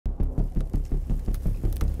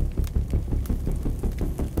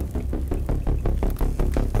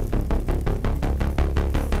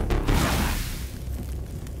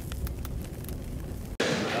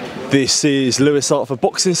This is Lewis Hart for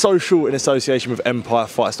Boxing Social in association with Empire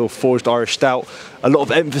Fight Store Forged Irish Stout. A lot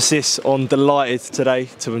of emphasis on delighted today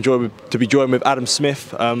to be joined with Adam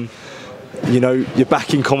Smith. You know, you're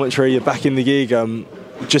back in commentary, you're back in the gig.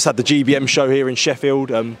 Just had the GBM show here in Sheffield.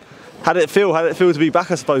 How did it feel? How did it feel to be back?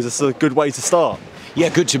 I suppose it's a good way to start. Yeah,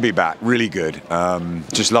 good to be back, really good.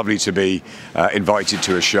 Just lovely to be invited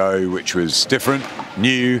to a show which was different,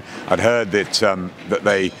 new. I'd heard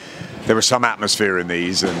that there was some atmosphere in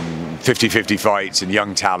these and 50-50 fights and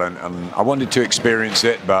young talent, and I wanted to experience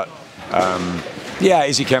it, but yeah,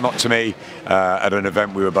 Izzy came up to me at an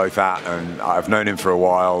event we were both at, and I've known him for a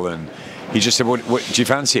while, and he just said, what do you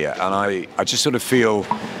fancy it? And I just sort of feel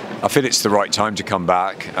it's the right time to come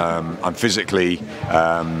back. I'm physically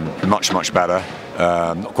much better.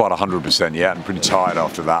 Not quite 100% yet. I'm pretty tired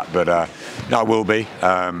after that, but no, I will be.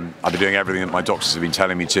 I've been doing everything that my doctors have been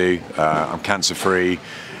telling me to. I'm cancer-free.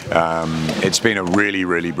 It's been a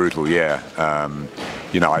really brutal year.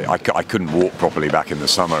 You know, I couldn't walk properly back in the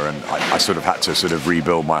summer, and I sort of had to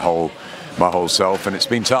rebuild my whole self, and it's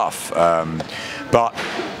been tough. But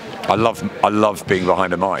I love being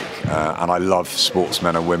behind a mic, and I love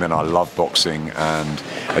sportsmen and women. I love boxing, and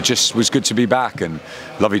it just was good to be back, and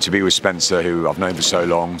lovely to be with Spencer, who I've known for so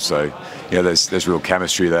long. So, you know, there's real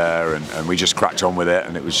chemistry there, and we just cracked on with it,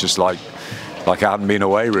 and it was just like I hadn't been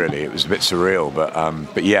away really. It was a bit surreal,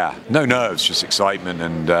 but yeah, no nerves, just excitement,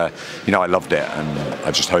 and you know, I loved it, and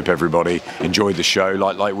I just hope everybody enjoyed the show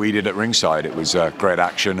like we did at ringside. It was great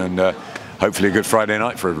action, and hopefully a good Friday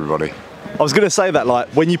night for everybody. I was going to say that, like,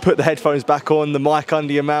 when you put the headphones back on, the mic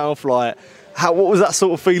under your mouth, like, what was that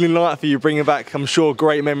sort of feeling like for you, bringing back, I'm sure,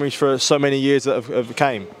 great memories for so many years that have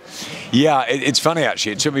came? Yeah, it's funny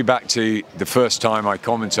actually. It took me back to the first time I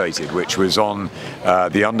commentated, which was on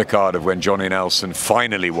the undercard of when Johnny Nelson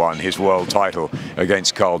finally won his world title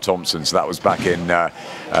against Carl Thompson. So that was back in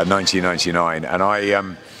 1999,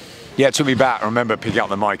 and yeah, it took me back. I remember picking up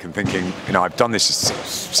the mic and thinking, you know, I've done this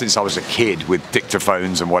since I was a kid with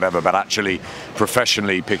dictaphones and whatever, but actually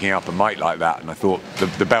professionally picking up a mic like that, and I thought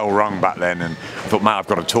the bell rung back then, and I thought, man, I've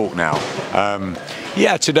got to talk now.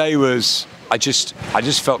 Yeah, today was, I just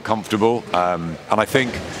felt comfortable, and I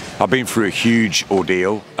think I've been through a huge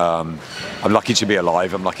ordeal. I'm lucky to be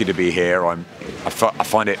alive. I'm lucky to be here. I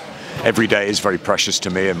find it every day is very precious to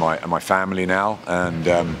me and my family now,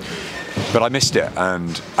 and but I missed it,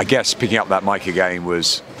 and I guess picking up that mic again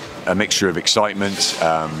was a mixture of excitement,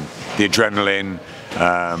 the adrenaline,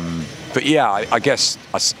 but yeah, I guess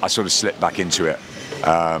I sort of slipped back into it.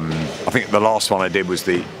 I think the last one I did was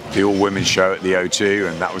the all-women's show at the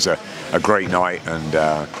O2, and that was a great night,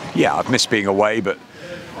 and yeah, I've missed being away, but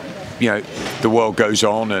you know, the world goes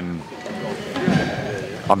on, and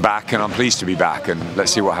I'm back, and I'm pleased to be back, and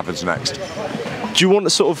let's see what happens next. Do you want to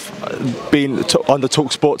sort of being under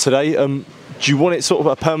TalkSport today? Do you want it sort of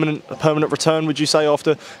a permanent return? Would you say,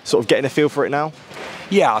 after sort of getting a feel for it now?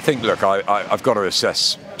 Yeah, I think, look, I've got to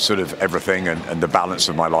assess sort of everything and the balance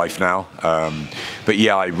of my life now. But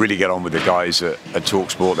yeah, I really get on with the guys at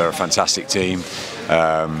TalkSport. They're a fantastic team.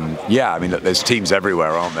 Yeah, I mean, look, there's teams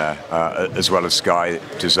everywhere, aren't there? As well as Sky,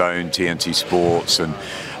 DAZN, TNT Sports, and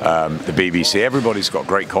the BBC. Everybody's got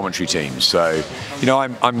great commentary teams. So, you know,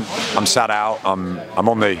 I'm sat out. I'm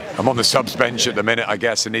on the subs bench at the minute, I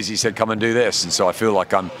guess. And Izzy said, "Come and do this," and so I feel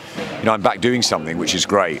like I'm back doing something, which is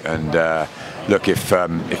great. And look,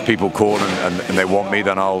 if people call and they want me,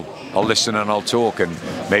 then I'll listen and I'll talk, and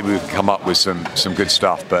maybe we can come up with some good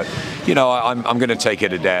stuff. But you know, I'm going to take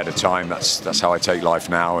it a day at a time. That's how I take life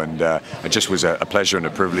now, and it just was a pleasure and a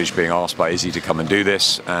privilege being asked by Izzy to come and do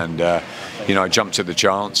this, and you know, I jumped at the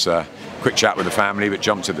chance. Quick chat with the family, but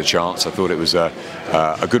jumped at the chance. I thought it was a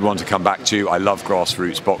good one to come back to. I love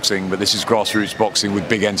grassroots boxing, but this is grassroots boxing with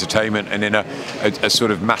big entertainment and in a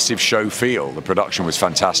sort of massive show feel. The production was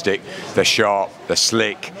fantastic. They're sharp, they're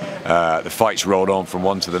slick. The fights rolled on from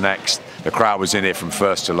one to the next. The crowd was in it from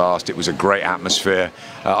first to last. It was a great atmosphere.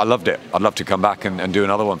 I loved it. I'd love to come back and do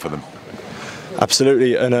another one for them.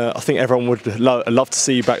 Absolutely, and I think everyone would love to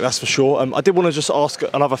see you back, that's for sure. I did want to just ask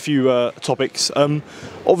another few topics.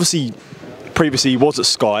 Obviously, previously you was at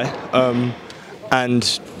Sky,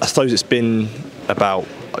 and I suppose it's been about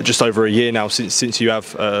just over a year now since you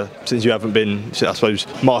haven't been. I suppose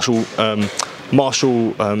Marshall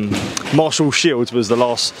Shields was the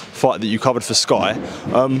last fight that you covered for Sky.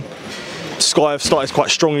 Sky have started quite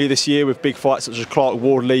strongly this year with big fights such as Clark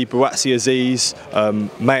Wardley, Buatsi Aziz,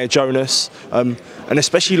 Mayer Jonas, and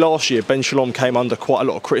especially last year Ben Shalom came under quite a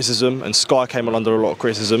lot of criticism, and Sky came under a lot of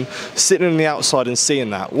criticism. Sitting on the outside and seeing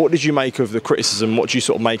that, what did you make of the criticism? What do you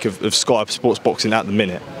sort of make of Sky Sports Boxing at the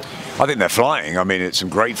minute? I think they're flying. I mean, it's some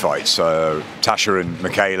great fights. Tasha and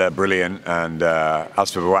Michaela, brilliant, and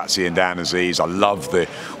as for Buatsi and Dan Aziz, I love the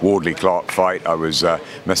Wardley-Clark fight. I was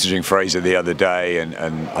messaging Fraser the other day, and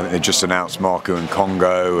I think they just announced Marco and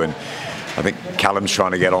Congo, and I think Callum's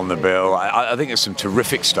trying to get on the bill. I think there's some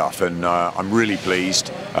terrific stuff, and I'm really pleased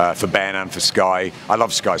for Ben and for Sky. I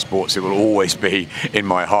love Sky Sports. It will always be in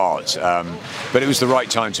my heart. But it was the right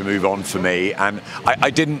time to move on for me, and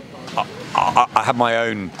I had my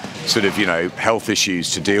own sort of, health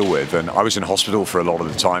issues to deal with, and I was in hospital for a lot of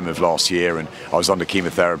the time of last year, and I was under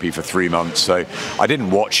chemotherapy for 3 months, so I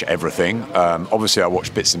didn't watch everything. Obviously I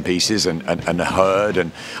watched bits and pieces and heard,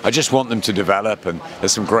 and I just want them to develop, and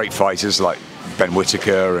there's some great fighters like Ben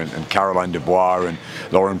Whittaker and Caroline Dubois and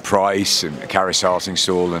Lauren Price and Karis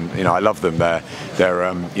Hartingstall, and I love them. They're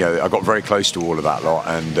I got very close to all of that lot,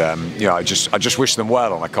 and I just wish them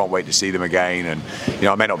well, and I can't wait to see them again. And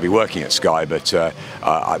I may not be working at Sky, but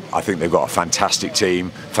I think they've got a fantastic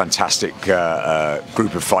team, fantastic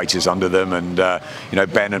group of fighters under them, and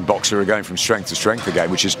Ben and Boxer are going from strength to strength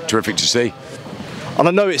again, which is terrific to see. And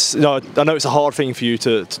I know it's a hard thing for you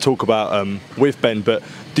to talk about with Ben, but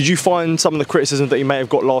did you find some of the criticism that he may have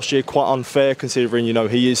got last year quite unfair, considering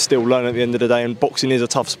he is still learning at the end of the day, and boxing is a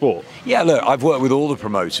tough sport? Yeah, look, I've worked with all the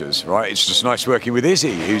promoters, right? It's just nice working with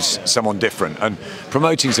Izzy, who's someone different, and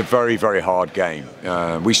promoting's a very, very hard game.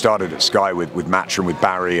 We started at Sky with Matchroom, with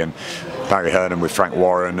Barry Hearn, with Frank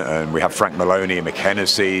Warren, and we have Frank Maloney and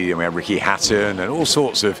McHennessy, and we have Ricky Hatton, and all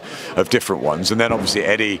sorts of different ones. And then obviously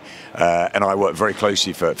Eddie and I worked very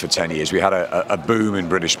closely for 10 years. We had a boom in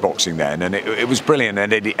British boxing then, and it was brilliant.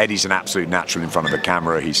 And Eddie's an absolute natural in front of the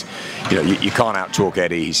camera. He's, you can't out-talk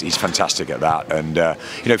Eddie. He's fantastic at that.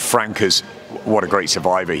 And Frank is, what a great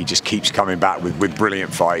survivor. He just keeps coming back with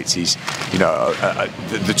brilliant fights. He's,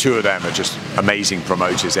 the two of them are just amazing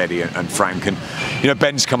promoters, Eddie and Frank. And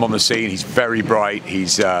Ben's come on the scene. He's very bright.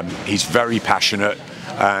 He's very passionate.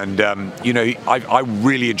 And I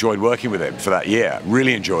really enjoyed working with him for that year.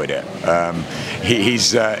 Really enjoyed it.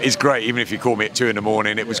 He's great. Even if you call me at 2 in the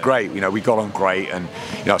morning, it was great. We got on great, and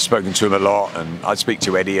I've spoken to him a lot, and I speak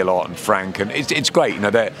to Eddie a lot and Frank, and it's great.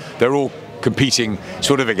 They're all competing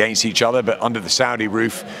sort of against each other, but under the Saudi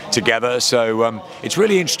roof together. So it's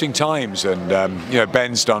really interesting times, and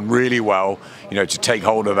Ben's done really well, to take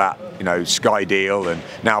hold of that, Sky deal, and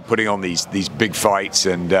now putting on these big fights.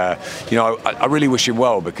 And I really wish him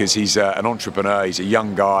well, because he's an entrepreneur. He's a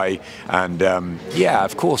young guy, and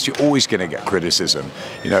of course you're always going to get criticism.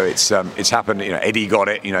 It's happened. Eddie got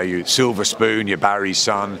it. You Silver Spoon, you're Barry's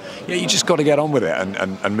son. You just got to get on with it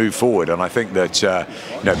and move forward. And I think that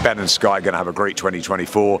Ben and Sky are going to have a great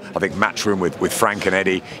 2024. I think Matchroom with Frank and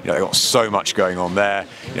Eddie, they've got so much going on there.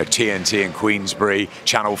 TNT and Queensbury,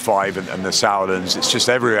 Channel 5 and the Southlands, it's just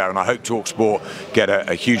everywhere. And I hope TalkSport get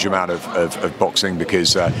a huge amount of boxing,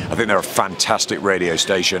 because I think they're a fantastic radio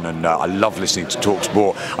station, and I love listening to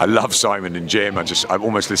TalkSport. I love Simon and Jim. I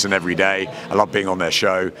almost listen every day. I love being on their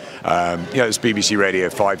show. It's BBC Radio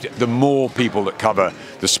 5. The more people that cover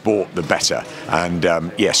the sport, the better. And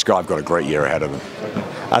Sky have got a great year ahead of them.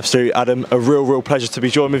 Absolutely, Adam, a real pleasure to be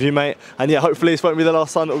joined with you, mate. And hopefully this won't be the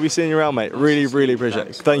last time that we'll be seeing you around, mate. Really appreciate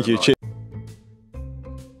it. Thank you. Cheers.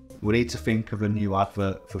 We need to think of a new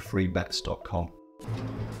advert for freebets.com.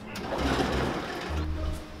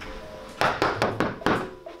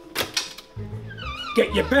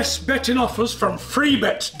 Get your best betting offers from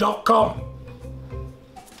freebets.com.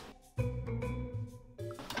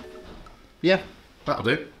 Yeah, that'll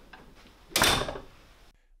do.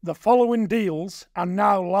 The following deals are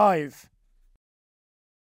now live.